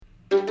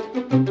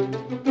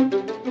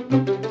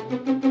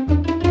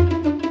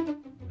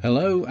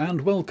Hello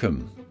and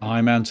welcome.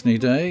 I'm Anthony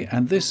Day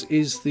and this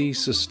is the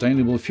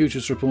Sustainable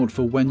Futures Report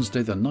for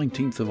Wednesday the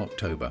 19th of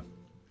October.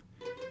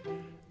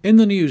 In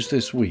the news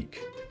this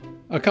week,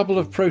 a couple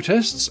of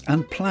protests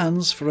and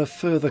plans for a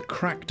further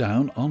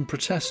crackdown on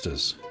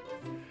protesters.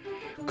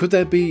 Could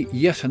there be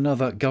yet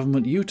another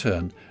government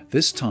U-turn,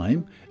 this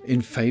time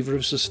in favour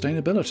of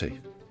sustainability?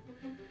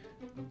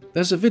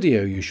 There's a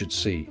video you should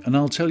see, and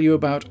I'll tell you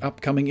about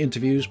upcoming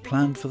interviews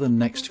planned for the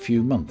next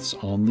few months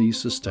on the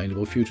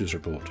Sustainable Futures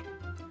Report.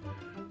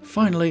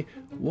 Finally,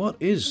 what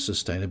is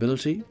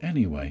sustainability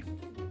anyway?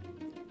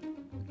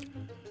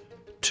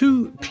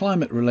 Two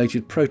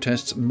climate-related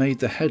protests made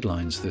the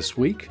headlines this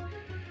week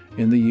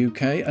in the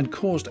UK and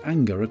caused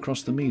anger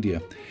across the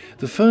media.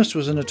 The first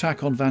was an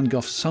attack on Van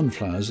Gogh's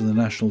sunflowers in the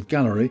National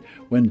Gallery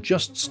when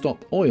Just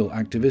Stop Oil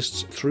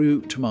activists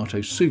threw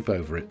tomato soup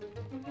over it.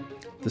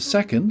 The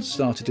second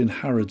started in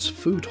Harrods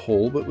Food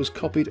Hall but was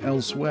copied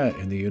elsewhere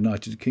in the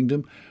United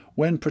Kingdom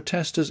when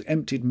protesters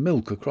emptied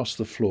milk across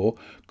the floor,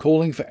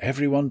 calling for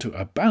everyone to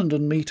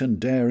abandon meat and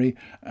dairy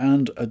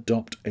and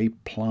adopt a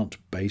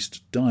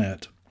plant-based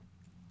diet.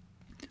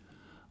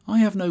 I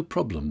have no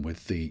problem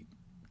with the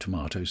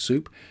tomato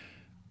soup,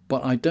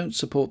 but I don't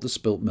support the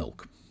spilt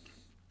milk.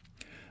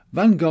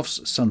 Van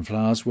Gogh's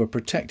sunflowers were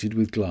protected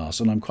with glass,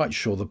 and I'm quite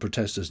sure the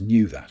protesters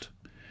knew that.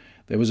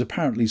 There was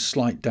apparently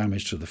slight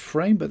damage to the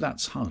frame, but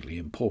that's hardly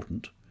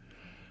important.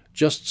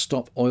 Just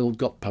Stop Oil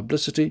got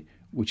publicity,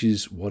 which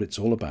is what it's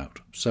all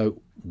about,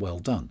 so well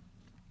done.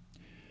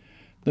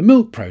 The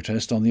milk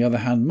protest, on the other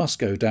hand, must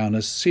go down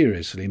as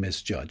seriously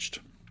misjudged.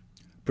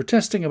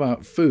 Protesting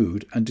about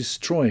food and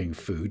destroying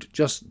food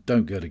just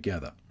don't go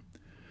together.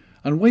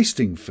 And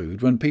wasting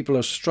food when people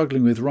are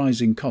struggling with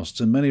rising costs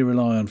and many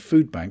rely on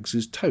food banks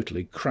is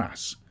totally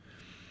crass.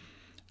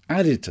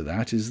 Added to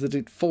that is that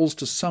it falls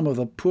to some of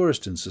the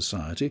poorest in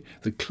society,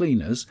 the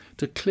cleaners,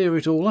 to clear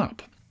it all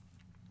up.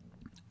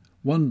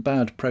 One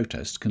bad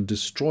protest can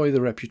destroy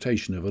the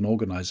reputation of an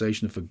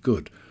organisation for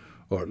good,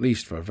 or at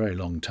least for a very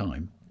long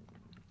time.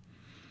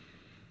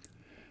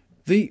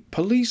 The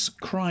Police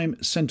Crime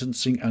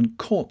Sentencing and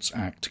Courts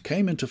Act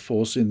came into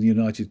force in the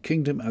United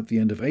Kingdom at the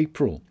end of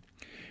April,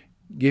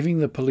 giving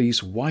the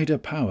police wider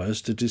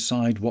powers to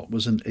decide what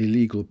was an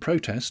illegal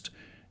protest,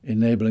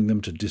 enabling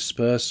them to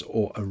disperse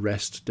or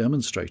arrest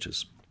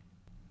demonstrators.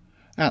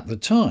 At the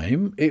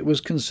time, it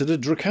was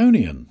considered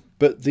draconian,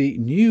 but the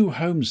new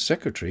Home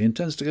Secretary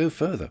intends to go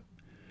further.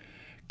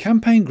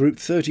 Campaign Group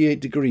 38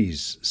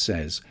 Degrees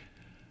says,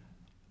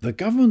 the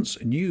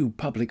government's new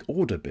public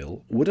order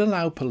bill would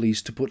allow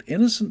police to put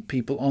innocent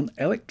people on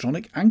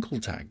electronic ankle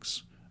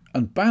tags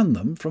and ban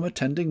them from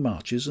attending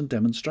marches and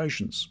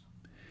demonstrations.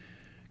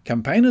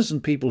 Campaigners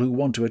and people who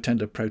want to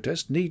attend a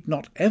protest need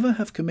not ever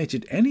have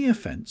committed any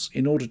offence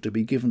in order to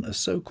be given a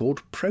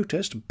so-called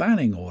protest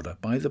banning order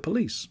by the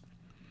police.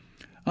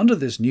 Under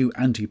this new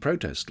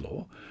anti-protest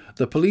law,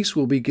 the police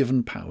will be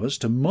given powers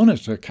to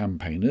monitor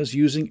campaigners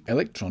using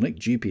electronic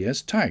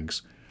GPS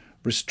tags,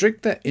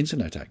 restrict their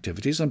internet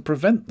activities and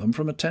prevent them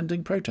from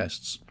attending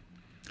protests.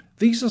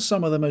 These are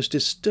some of the most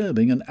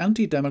disturbing and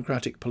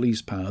anti-democratic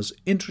police powers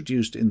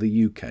introduced in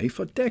the UK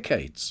for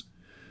decades.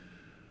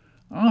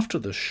 After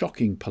the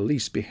shocking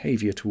police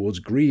behaviour towards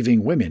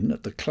grieving women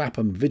at the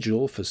Clapham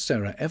Vigil for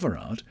Sarah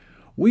Everard,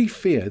 we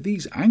fear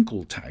these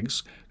ankle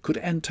tags could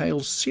entail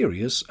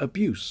serious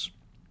abuse.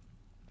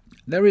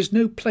 There is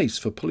no place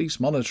for police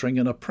monitoring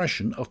and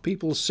oppression of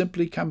people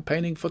simply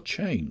campaigning for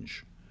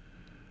change.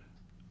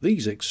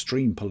 These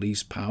extreme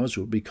police powers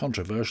would be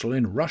controversial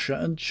in Russia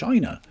and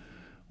China.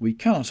 We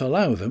cannot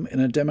allow them in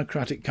a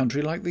democratic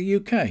country like the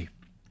UK.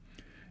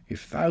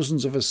 If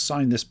thousands of us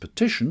sign this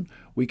petition,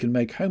 we can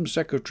make Home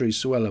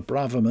Secretaries Suella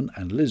Braverman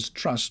and Liz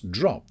Truss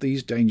drop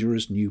these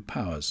dangerous new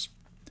powers.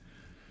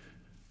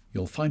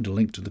 You'll find a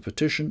link to the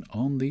petition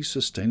on the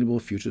Sustainable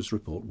Futures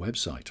Report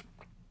website.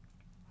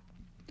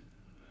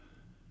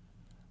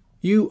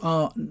 You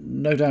are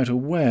no doubt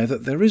aware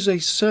that there is a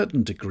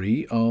certain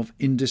degree of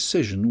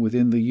indecision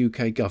within the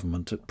UK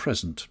government at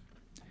present.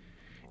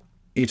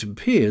 It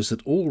appears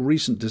that all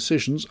recent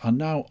decisions are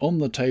now on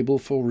the table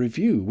for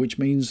review, which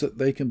means that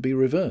they can be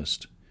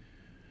reversed.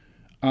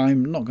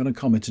 I'm not going to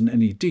comment in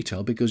any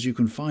detail because you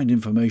can find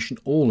information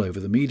all over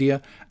the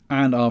media,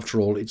 and after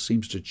all, it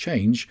seems to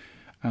change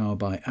hour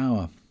by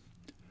hour.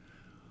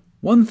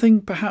 One thing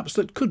perhaps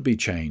that could be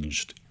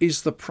changed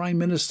is the Prime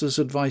Minister's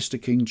advice to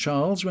King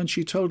Charles when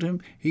she told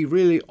him he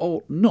really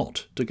ought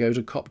not to go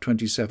to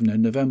COP27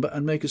 in November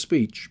and make a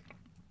speech.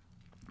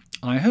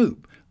 I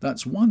hope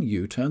that's one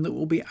U-turn that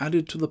will be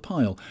added to the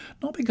pile,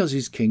 not because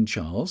he's King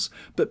Charles,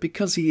 but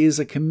because he is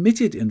a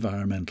committed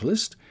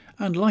environmentalist,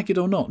 and like it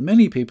or not,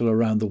 many people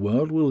around the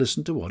world will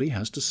listen to what he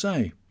has to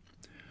say.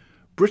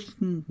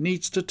 Britain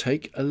needs to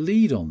take a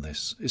lead on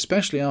this,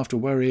 especially after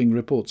worrying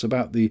reports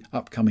about the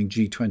upcoming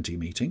G20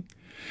 meeting.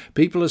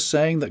 People are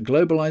saying that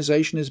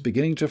globalisation is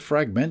beginning to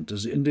fragment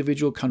as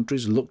individual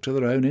countries look to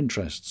their own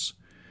interests.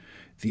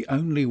 The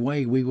only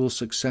way we will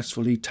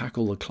successfully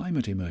tackle the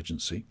climate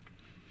emergency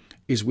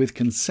is with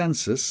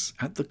consensus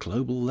at the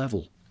global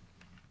level.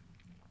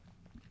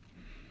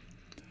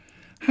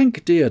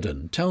 Hank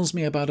Dearden tells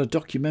me about a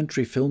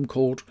documentary film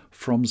called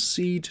From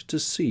Seed to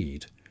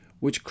Seed,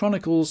 which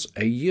chronicles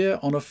a year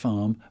on a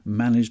farm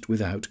managed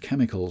without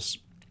chemicals.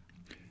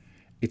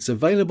 It's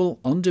available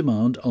on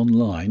demand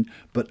online,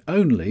 but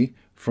only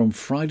from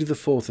Friday the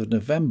 4th of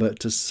November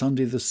to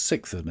Sunday the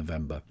 6th of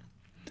November.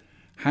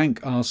 Hank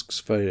asks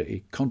for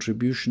a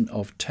contribution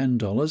of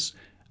 $10,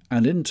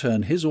 and in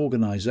turn his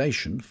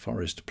organisation,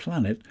 Forest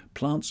Planet,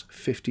 plants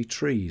 50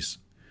 trees.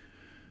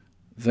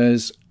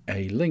 There's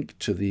a link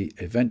to the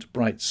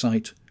Eventbrite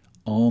site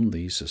on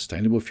the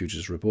Sustainable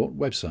Futures Report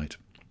website.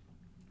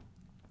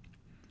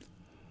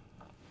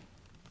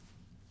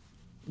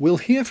 We'll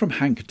hear from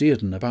Hank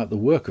Dearden about the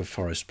work of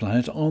Forest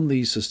Planet on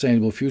the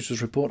Sustainable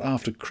Futures Report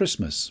after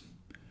Christmas.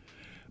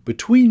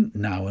 Between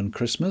now and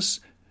Christmas,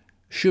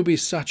 Shubhi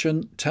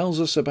Sachin tells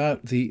us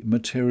about the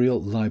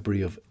Material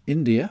Library of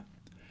India.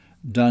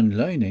 Dan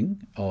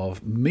Leining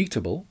of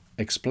Meatable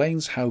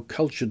explains how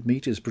cultured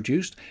meat is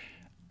produced,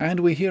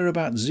 and we hear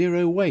about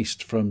zero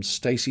waste from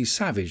Stacey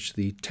Savage,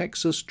 the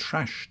Texas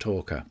trash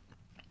talker.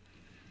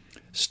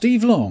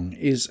 Steve Long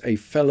is a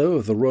Fellow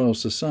of the Royal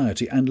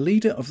Society and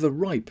leader of the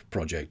RIPE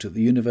project at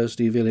the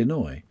University of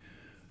Illinois.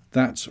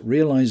 That's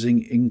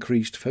realising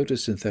increased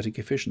photosynthetic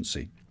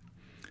efficiency.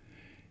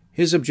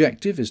 His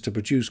objective is to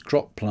produce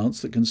crop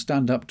plants that can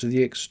stand up to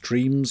the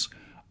extremes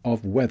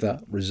of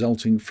weather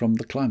resulting from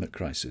the climate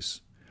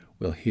crisis.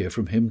 We'll hear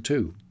from him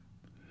too.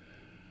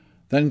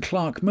 Then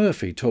Clark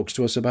Murphy talks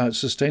to us about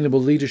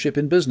sustainable leadership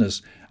in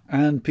business,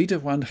 and Peter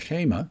van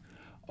Gema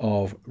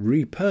of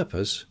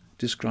Repurpose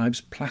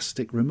describes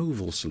plastic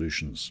removal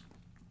solutions.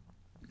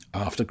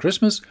 After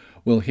Christmas,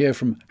 we'll hear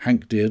from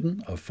Hank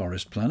Dearden of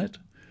Forest Planet.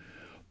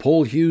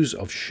 Paul Hughes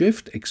of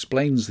Shift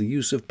explains the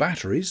use of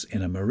batteries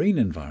in a marine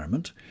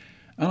environment,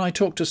 and I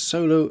talk to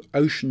solo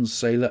ocean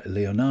sailor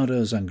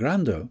Leonardo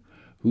Zangrando,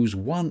 whose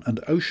One and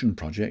Ocean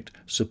project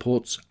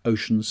supports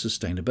ocean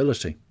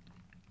sustainability.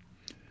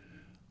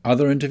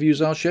 Other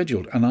interviews are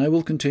scheduled, and I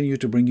will continue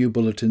to bring you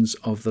bulletins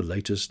of the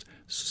latest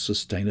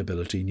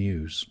sustainability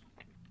news.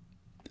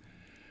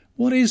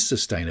 What is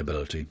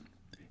sustainability?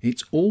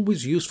 It's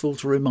always useful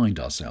to remind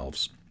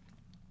ourselves.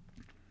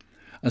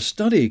 A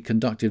study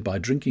conducted by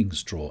drinking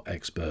straw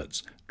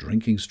experts,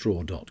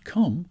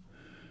 drinkingstraw.com,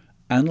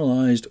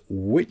 analysed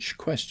which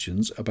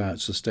questions about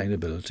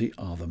sustainability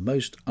are the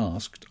most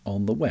asked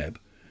on the web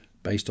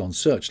based on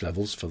search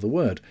levels for the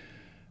word.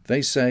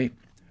 They say,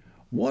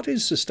 what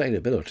is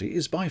sustainability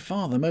is by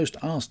far the most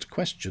asked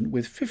question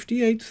with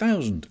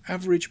 58,000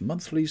 average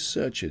monthly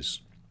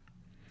searches.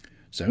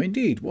 So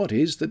indeed, what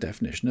is the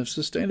definition of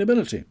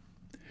sustainability?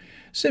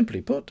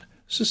 Simply put,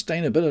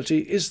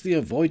 sustainability is the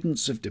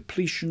avoidance of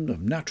depletion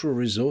of natural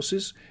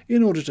resources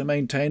in order to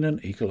maintain an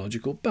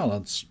ecological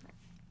balance.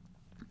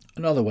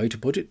 Another way to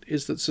put it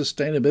is that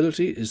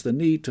sustainability is the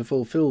need to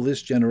fulfill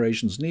this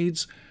generation's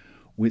needs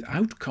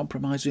without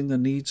compromising the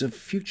needs of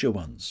future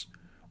ones,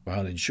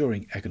 while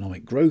ensuring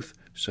economic growth,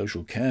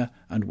 social care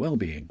and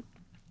well-being.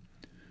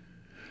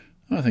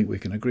 I think we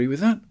can agree with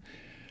that.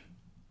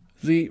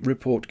 The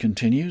report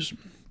continues.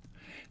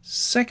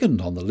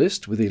 Second on the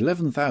list, with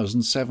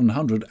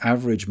 11,700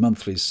 average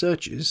monthly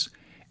searches,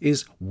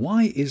 is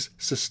why is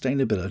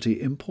sustainability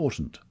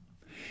important?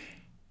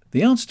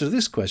 The answer to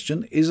this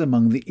question is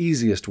among the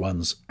easiest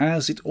ones,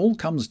 as it all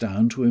comes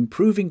down to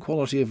improving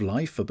quality of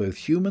life for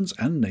both humans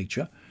and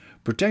nature,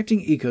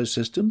 protecting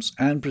ecosystems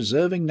and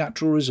preserving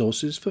natural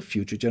resources for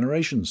future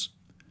generations.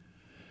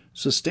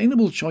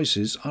 Sustainable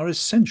choices are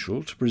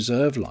essential to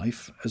preserve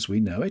life as we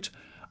know it.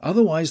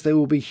 Otherwise, there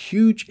will be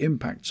huge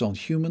impacts on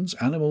humans,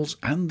 animals,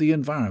 and the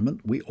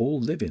environment we all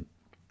live in.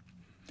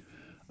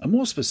 A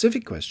more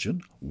specific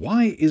question,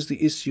 why is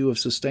the issue of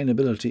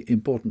sustainability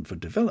important for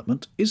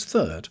development, is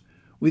third,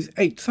 with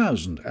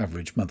 8,000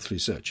 average monthly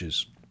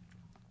searches.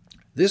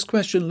 This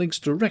question links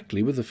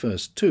directly with the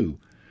first two.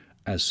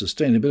 As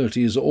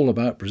sustainability is all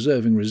about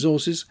preserving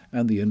resources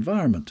and the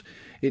environment,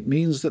 it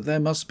means that there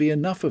must be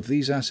enough of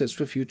these assets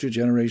for future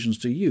generations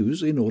to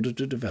use in order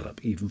to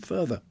develop even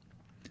further.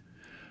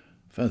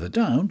 Further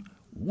down,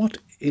 what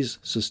is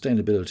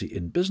sustainability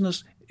in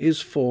business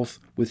is fourth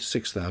with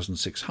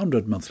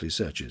 6,600 monthly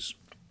searches.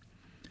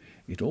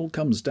 It all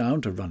comes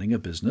down to running a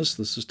business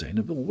the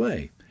sustainable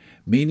way,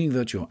 meaning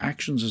that your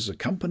actions as a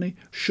company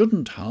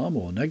shouldn't harm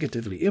or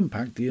negatively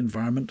impact the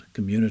environment,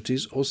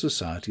 communities or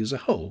society as a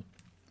whole.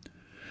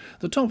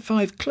 The top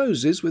 5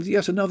 closes with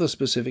yet another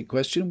specific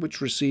question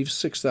which receives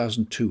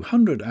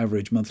 6,200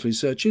 average monthly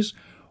searches.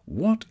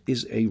 What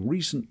is a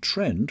recent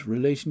trend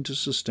relating to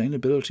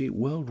sustainability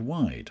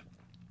worldwide?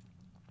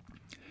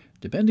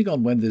 Depending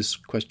on when this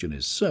question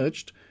is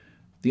searched,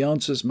 the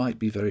answers might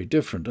be very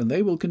different, and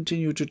they will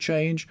continue to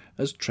change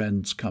as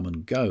trends come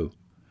and go.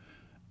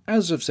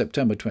 As of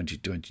September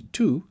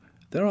 2022,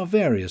 there are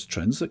various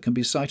trends that can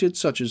be cited,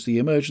 such as the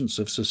emergence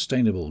of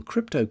sustainable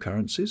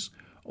cryptocurrencies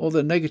or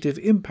the negative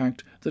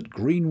impact that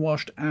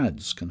greenwashed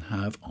ads can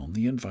have on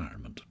the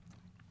environment.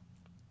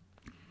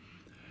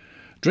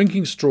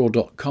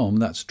 Drinkingstraw.com,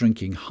 that's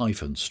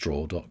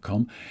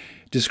drinking-straw.com,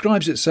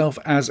 describes itself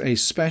as a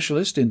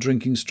specialist in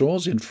drinking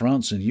straws in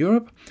France and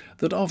Europe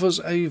that offers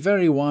a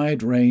very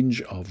wide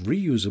range of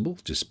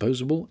reusable,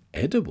 disposable,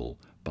 edible,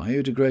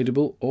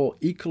 biodegradable or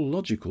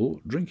ecological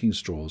drinking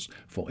straws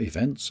for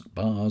events,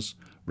 bars,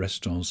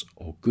 restaurants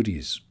or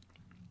goodies.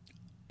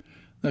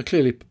 They're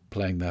clearly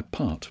playing their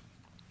part.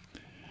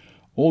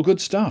 All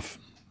good stuff.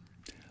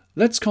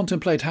 Let's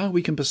contemplate how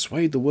we can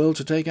persuade the world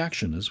to take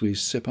action as we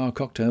sip our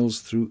cocktails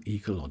through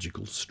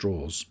ecological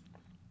straws.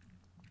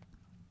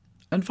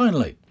 And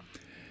finally,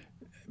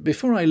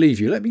 before I leave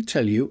you, let me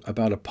tell you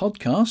about a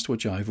podcast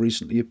which I've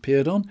recently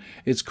appeared on.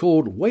 It's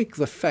called Wake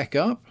the Feck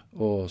Up,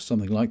 or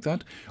something like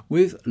that,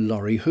 with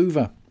Laurie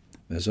Hoover.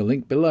 There's a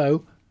link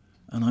below,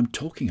 and I'm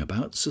talking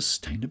about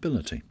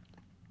sustainability.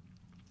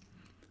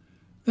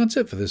 That's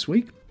it for this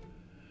week.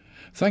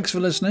 Thanks for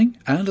listening,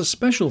 and a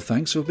special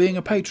thanks for being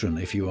a patron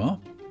if you are.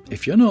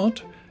 If you're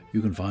not,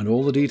 you can find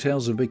all the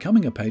details of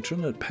becoming a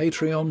patron at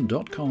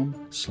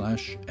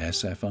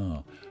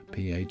patreon.com/SFR.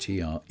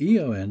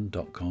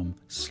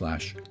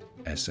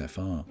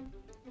 patreon.com/SFR.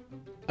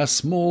 A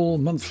small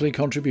monthly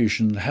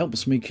contribution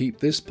helps me keep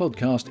this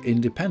podcast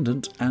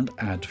independent and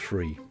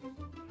ad-free.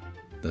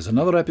 There's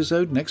another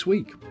episode next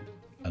week.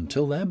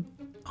 Until then,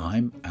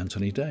 I'm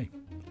Anthony Day.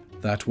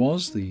 That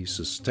was the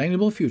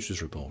Sustainable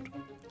Futures Report.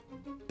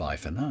 Bye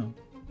for now.